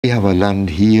We have a land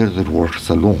here that works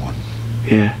alone.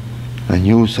 Yeah. And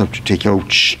you have to take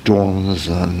out stones,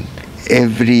 and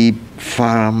every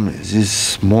farm is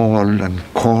small and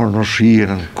corners here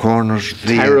and corners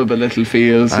there. Terrible little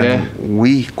fields, and yeah.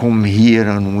 We come here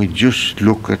and we just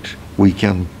look at, we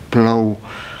can plough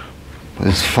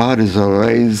as far as our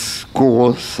eyes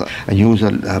goes, and you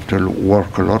have to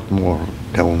work a lot more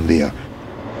down there.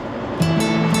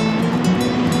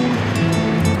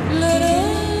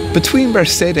 Between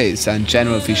Mercedes and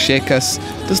General Vizcayas,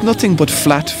 there's nothing but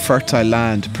flat, fertile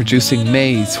land producing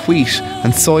maize, wheat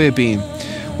and soybean.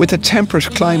 With a temperate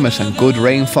climate and good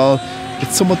rainfall,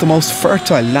 it's some of the most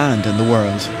fertile land in the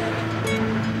world.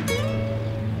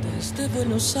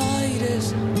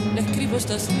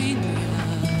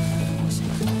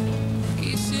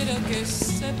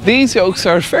 These yokes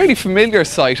are a fairly familiar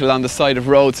sight along the side of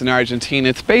roads in Argentina.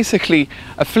 It's basically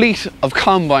a fleet of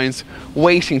combines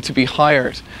waiting to be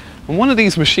hired. And one of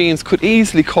these machines could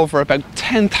easily cover about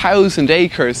 10,000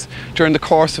 acres during the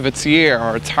course of its year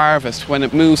or its harvest, when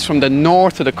it moves from the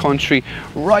north of the country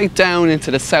right down into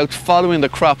the south, following the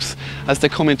crops as they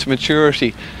come into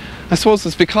maturity. I suppose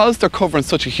it's because they're covering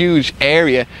such a huge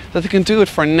area that they can do it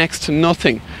for next to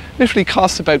nothing. It literally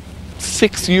costs about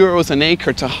 €6 an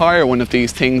acre to hire one of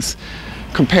these things,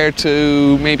 compared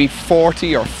to maybe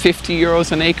 40 or 50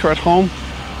 euros an acre at home.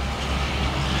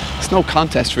 It's no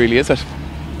contest really, is it?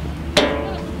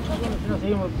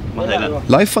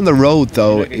 Life on the road,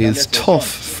 though, is tough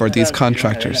for these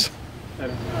contractors.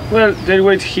 Well, they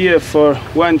wait here for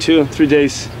 1, 2, 3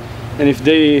 days, and if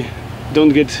they don't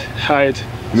get hired,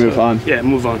 move on. Yeah,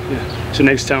 move on. Yeah, to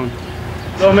next town.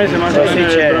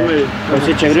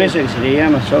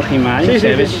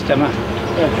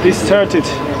 This started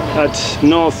at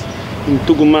north in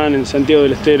Tucumán and Santiago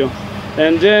del Estero,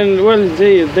 and then, well,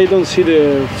 they don't see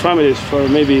the families for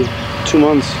maybe 2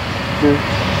 months. Yeah.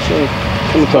 So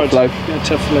tough life. Yeah,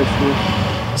 tough life.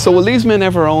 Yeah. So will these men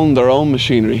ever own their own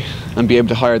machinery and be able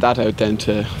to hire that out then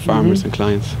to farmers and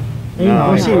clients?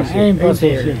 Imposible.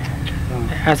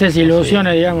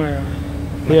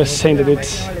 We are saying that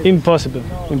it's impossible.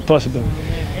 Impossible.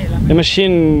 A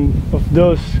machine of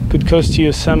those could cost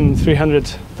you some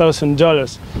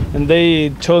 $300,000, and they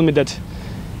told me that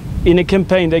in a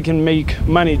campaign they can make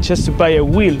money just to buy a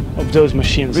wheel of those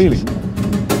machines. Really?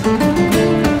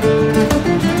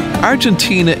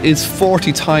 Argentina is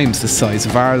 40 times the size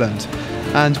of Ireland,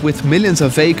 and with millions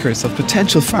of acres of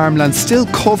potential farmland still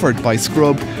covered by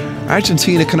scrub,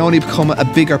 Argentina can only become a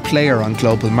bigger player on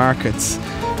global markets,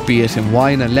 be it in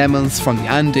wine and lemons from the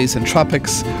Andes and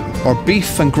tropics, or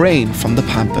beef and grain from the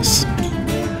Pampas.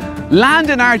 Land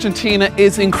in Argentina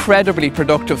is incredibly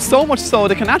productive, so much so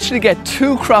they can actually get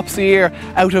 2 crops a year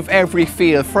out of every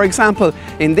field. For example,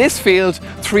 in this field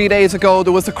 3 days ago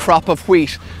there was a crop of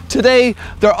wheat. Today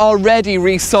they're already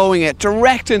re-sowing it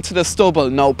direct into the stubble.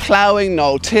 No ploughing,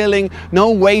 no tilling,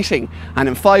 no waiting. And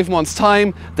in 5 months'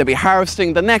 time they'll be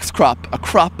harvesting the next crop, a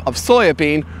crop of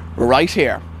soybean, right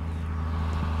here.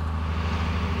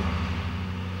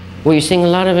 Well, you're seeing a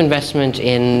lot of investment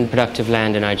in productive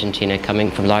land in Argentina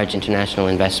coming from large international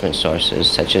investment sources,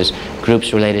 such as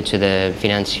groups related to the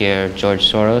financier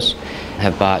George Soros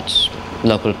have bought.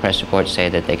 Local press reports say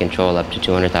that they control up to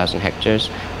 200,000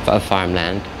 hectares of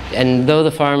farmland. And though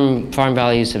the farm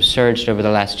values have surged over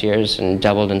the last years and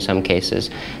doubled in some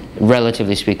cases,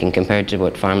 relatively speaking, compared to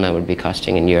what farmland would be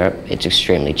costing in Europe, it's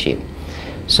extremely cheap.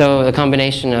 So the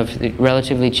combination of the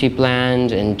relatively cheap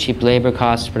land and cheap labor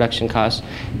costs, production costs,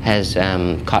 has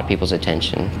caught people's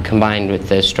attention, combined with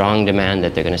the strong demand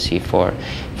that they're going to see for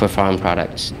farm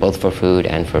products, both for food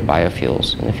and for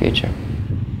biofuels in the future.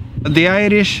 The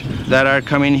Irish that are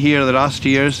coming here the last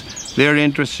years, they're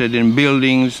interested in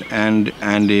buildings and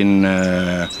in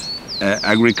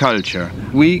agriculture.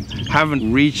 We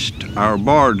haven't reached our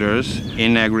borders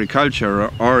in agriculture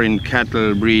or in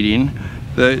cattle breeding.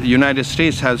 The United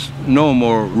States has no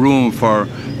more room for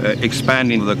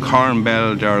expanding the corn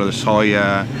belt or the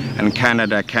soya, and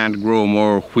Canada can't grow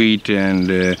more wheat, and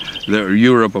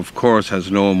Europe, of course, has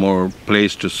no more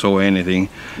place to sow anything.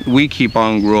 We keep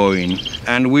on growing,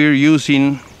 and we're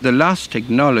using the last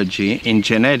technology in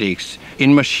genetics,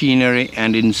 in machinery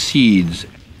and in seeds.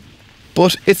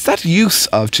 But it's that use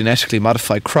of genetically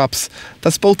modified crops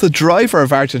that's both the driver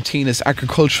of Argentina's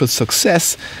agricultural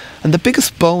success and the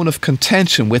biggest bone of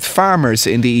contention with farmers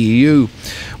in the EU.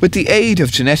 With the aid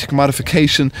of genetic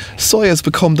modification, soya has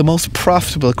become the most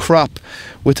profitable crop,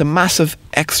 with a massive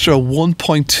extra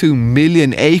 1.2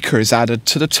 million acres added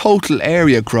to the total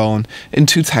area grown in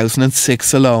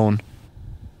 2006 alone.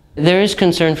 There is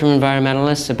concern from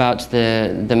environmentalists about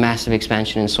the massive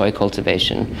expansion in soy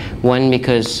cultivation. One,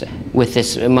 because with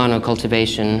this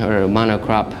monocultivation or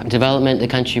monocrop development, the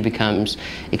country becomes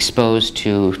exposed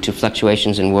to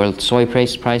fluctuations in world soy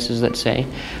prices, let's say,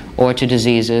 or to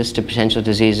diseases, to potential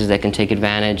diseases that can take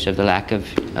advantage of the lack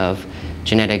of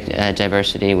genetic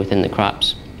diversity within the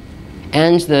crops.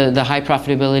 And the high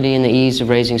profitability and the ease of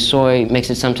raising soy makes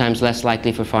it sometimes less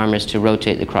likely for farmers to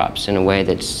rotate the crops in a way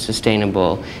that's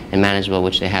sustainable and manageable,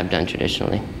 which they have done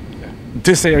traditionally.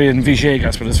 This area in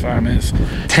Villegas, where this farm is,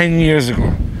 10 years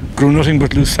ago, grew nothing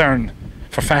but lucerne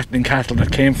for fattening cattle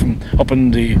that came from up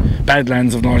in the bad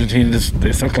lands of Argentina.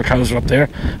 The circle cows are up there,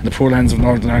 and the poor lands of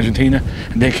northern Argentina.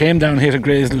 And they came down here to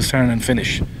graze lucerne and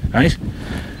finish, right?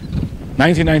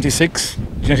 1996,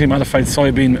 genetically modified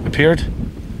soybean appeared,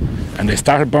 and they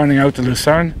started burning out the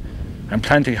lucerne and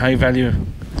planting high-value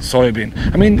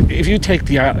soybean. I mean, if you take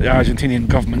the Argentinian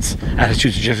government's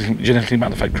attitude to genetically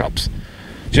modified crops,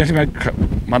 genetically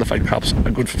modified crops are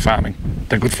good for farming.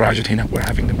 They're good for Argentina. We're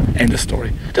having them. End of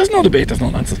story. There's no debate. There's no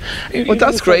nonsense. Well,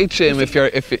 that's great, Jim,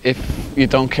 if you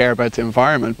don't care about the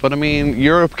environment. But I mean,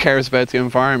 Europe cares about the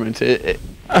environment. Is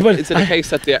it a case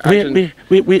that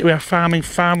we are farming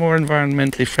far more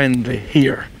environmentally friendly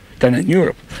here than in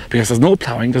Europe, because there's no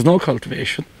ploughing, there's no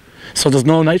cultivation, so there's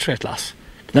no nitrate loss.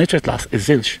 The nitrate loss is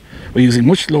zilch. We're using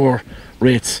much lower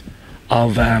rates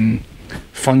of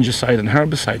fungicide and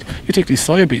herbicide. You take these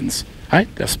soybeans, right?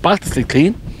 They're spotlessly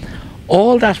clean.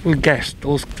 All that will get,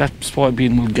 that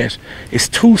soybean will get, is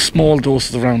 2 small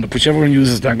doses of Roundup, whichever one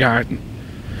uses their garden,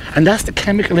 and that's the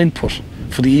chemical input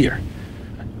for the year.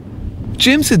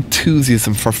 Jim's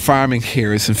enthusiasm for farming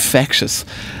here is infectious,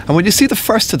 and when you see the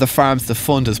first of the farms the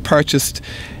fund has purchased,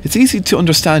 it's easy to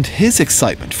understand his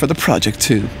excitement for the project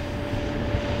too.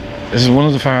 This is one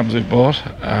of the farms we've bought,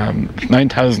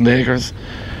 9,000 acres.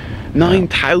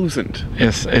 9,000?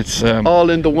 Yes, it's...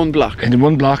 all in the one block? In the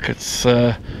one block. It's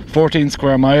 14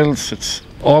 square miles, it's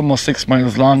almost 6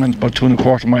 miles long and about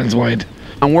 2.25 miles wide.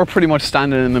 And we're pretty much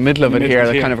standing in the middle of it here,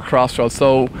 at kind of a crossroads.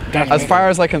 So as far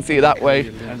as I can see that way,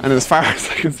 and as far as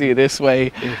I can see this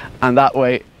way and that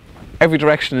way, every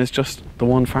direction is just the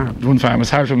one farm. One farm. It's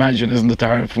hard to imagine, isn't it,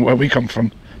 Darren, from where we come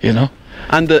from, you know?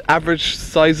 And the average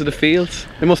size of the fields?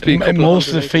 It must be most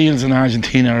of the fields in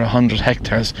Argentina are 100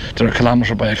 hectares. They're a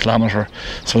kilometre by a kilometre,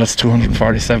 so that's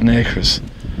 247 acres.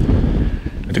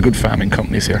 The good farming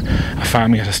companies here are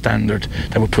farming at a standard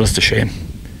that would put us to shame,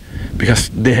 because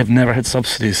they have never had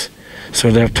subsidies,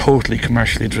 so they're totally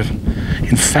commercially driven.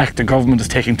 In fact, the government is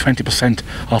taking 20%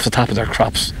 off the top of their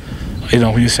crops. You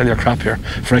know, when you sell your crop here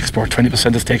for export,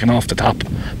 20% is taken off the top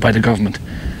by the government.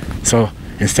 So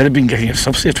instead of getting a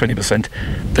subsidy of 20%,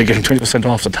 they're getting 20%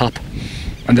 off the top,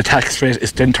 and the tax rate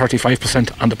is then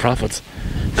 35% on the profits.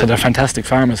 So they're fantastic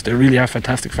farmers. They really are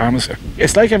fantastic farmers here.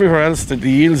 It's like everywhere else, the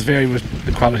yields vary with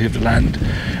the quality of the land.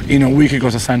 You know, we could go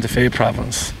to Santa Fe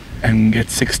province and get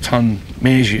 6-ton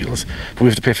maize yields, but we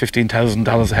have to pay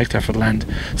 $15,000 a hectare for the land.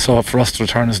 So for us, the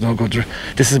return is no good.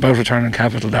 This is about return on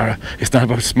capital, Dara. It's not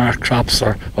about smart crops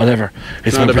or whatever.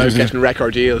 It's not about getting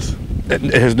record yields. It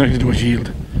has nothing to do with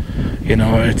yield. You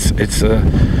know, it's as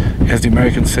the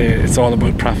Americans say, it's all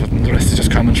about profit, and the rest is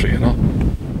just commentary, you know.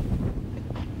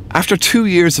 After 2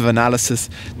 years of analysis,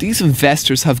 these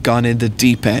investors have gone in the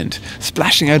deep end,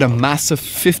 splashing out a massive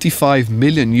 €55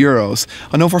 million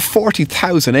on over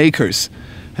 40,000 acres.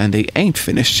 And they ain't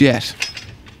finished yet.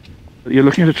 You're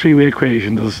looking at a 3-way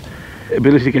equation. There's the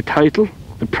ability to get title,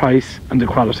 the price and the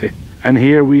quality. And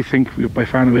here we think we're by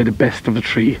far and away the best of the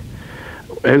 3.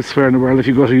 Elsewhere in the world, if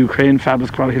you go to Ukraine, fabulous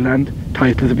quality land,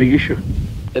 title is a big issue.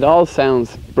 It all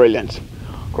sounds brilliant.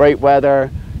 Great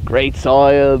weather, great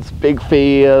soils, big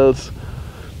fields,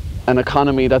 an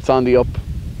economy that's on the up.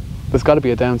 There's got to be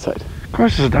a downside. Of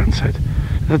course there's a downside.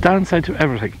 There's a downside to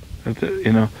everything,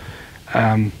 you know.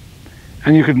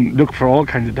 And you can look for all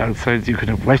kinds of downsides. You can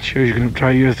have wet years, you can have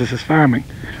dry years. This is farming.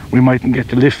 We mightn't get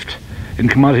the lift in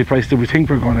commodity price that we think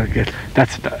we're going to get.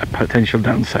 That's a potential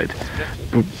downside.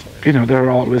 But, you know, there are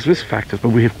always risk factors, but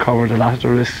we have covered a lot of the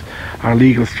risks. Our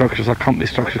legal structures, our company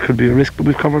structures could be a risk, but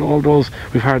we've covered all those.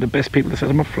 We've hired the best people to set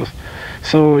them up for us.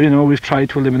 So, you know, we've tried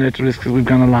to eliminate the risks as we've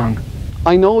gone along.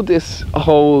 I know this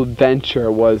whole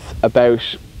venture was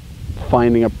about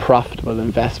finding a profitable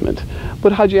investment,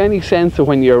 but had you any sense of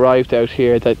when you arrived out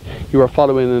here that you were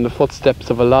following in the footsteps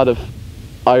of a lot of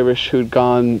Irish who'd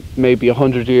gone maybe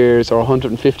 100 years or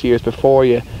 150 years before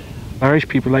you? Irish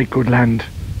people like good land,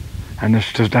 and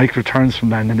there's like returns from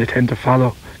land, and they tend to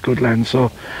follow good land.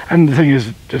 So, and the thing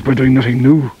is, just we're doing nothing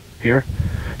new here.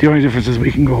 The only difference is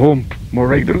we can go home more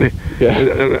regularly,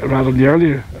 rather than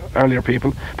the earlier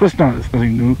people. But it's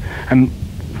nothing new. And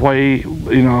why,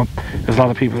 you know, there's a lot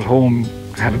of people at home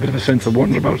have a bit of a sense of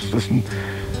wonder about this and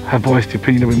have voiced the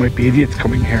opinion that we might be idiots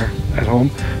coming here at home.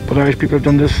 But Irish people have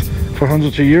done this for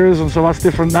hundreds of years, and so what's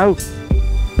different now?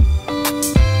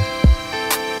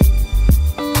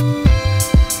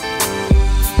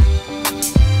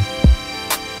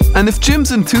 And if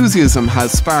Jim's enthusiasm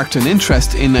has sparked an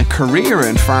interest in a career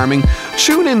in farming,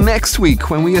 tune in next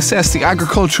week when we assess the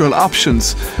agricultural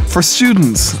options for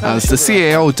students as the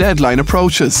CAO deadline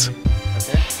approaches.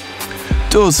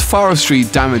 Does forestry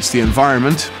damage the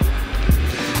environment?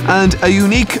 And a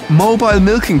unique mobile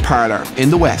milking parlour in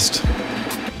the West.